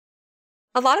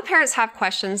A lot of parents have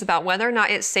questions about whether or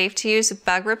not it's safe to use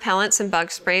bug repellents and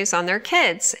bug sprays on their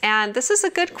kids. And this is a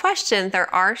good question. There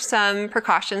are some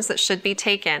precautions that should be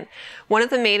taken. One of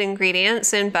the main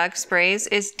ingredients in bug sprays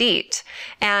is DEET,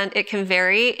 and it can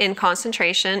vary in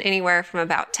concentration anywhere from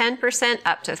about 10%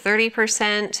 up to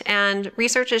 30%. And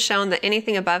research has shown that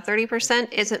anything above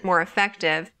 30% isn't more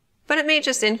effective, but it may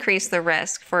just increase the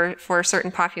risk for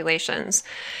certain populations.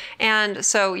 And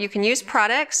so you can use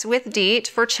products with DEET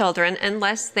for children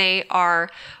unless they are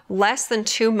less than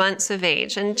 2 months of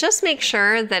age. And just make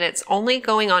sure that it's only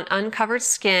going on uncovered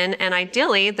skin, and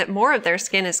ideally that more of their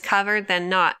skin is covered than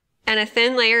not. And a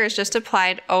thin layer is just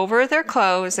applied over their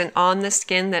clothes and on the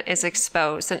skin that is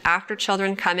exposed. And after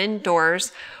children come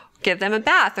indoors, give them a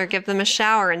bath or give them a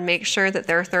shower and make sure that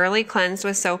they're thoroughly cleansed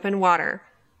with soap and water.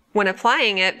 When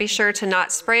applying it, be sure to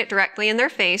not spray it directly in their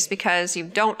face because you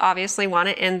don't obviously want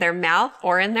it in their mouth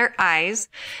or in their eyes.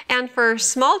 And for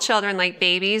small children like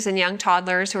babies and young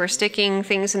toddlers who are sticking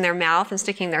things in their mouth and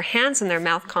sticking their hands in their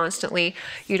mouth constantly,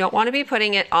 you don't want to be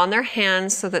putting it on their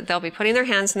hands so that they'll be putting their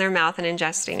hands in their mouth and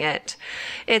ingesting it.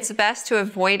 It's best to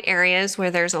avoid areas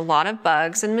where there's a lot of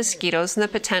bugs and mosquitoes and the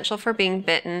potential for being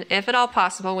bitten, if at all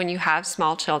possible, when you have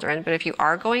small children. But if you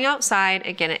are going outside,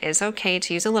 again, it is okay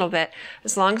to use a little bit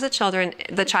as long as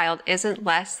the child isn't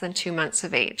less than 2 months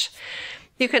of age.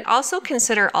 You can also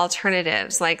consider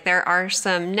alternatives, like there are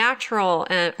some natural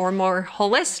or more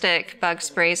holistic bug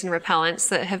sprays and repellents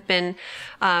that have been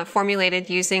formulated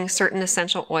using certain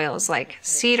essential oils like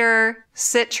cedar,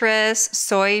 citrus,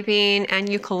 soybean, and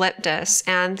eucalyptus.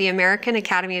 And the American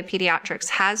Academy of Pediatrics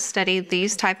has studied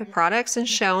these type of products and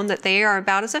shown that they are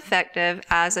about as effective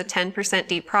as a 10%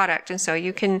 DEET product. And so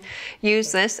you can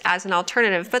use this as an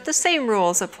alternative, but the same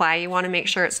rules apply. You want to make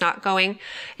sure it's not going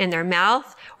in their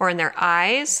mouth or in their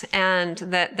eyes, and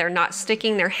that they're not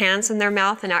sticking their hands in their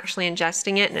mouth and actually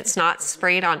ingesting it, and it's not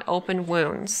sprayed on open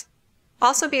wounds.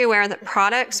 Also be aware that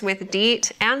products with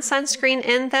DEET and sunscreen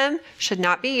in them should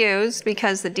not be used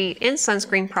because the DEET in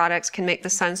sunscreen products can make the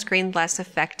sunscreen less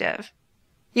effective.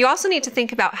 You also need to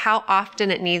think about how often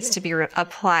it needs to be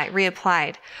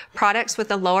reapplied. Products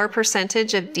with a lower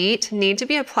percentage of DEET need to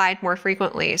be applied more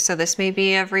frequently. So this may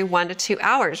be every 1 to 2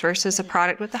 hours versus a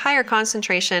product with a higher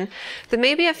concentration that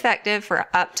may be effective for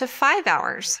up to 5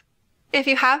 hours. If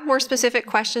you have more specific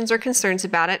questions or concerns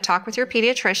about it, talk with your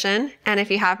pediatrician. And if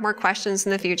you have more questions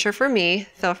in the future for me,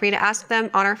 feel free to ask them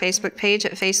on our Facebook page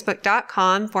at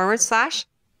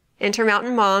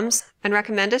facebook.com/Intermountain Moms, and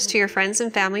recommend us to your friends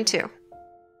and family too.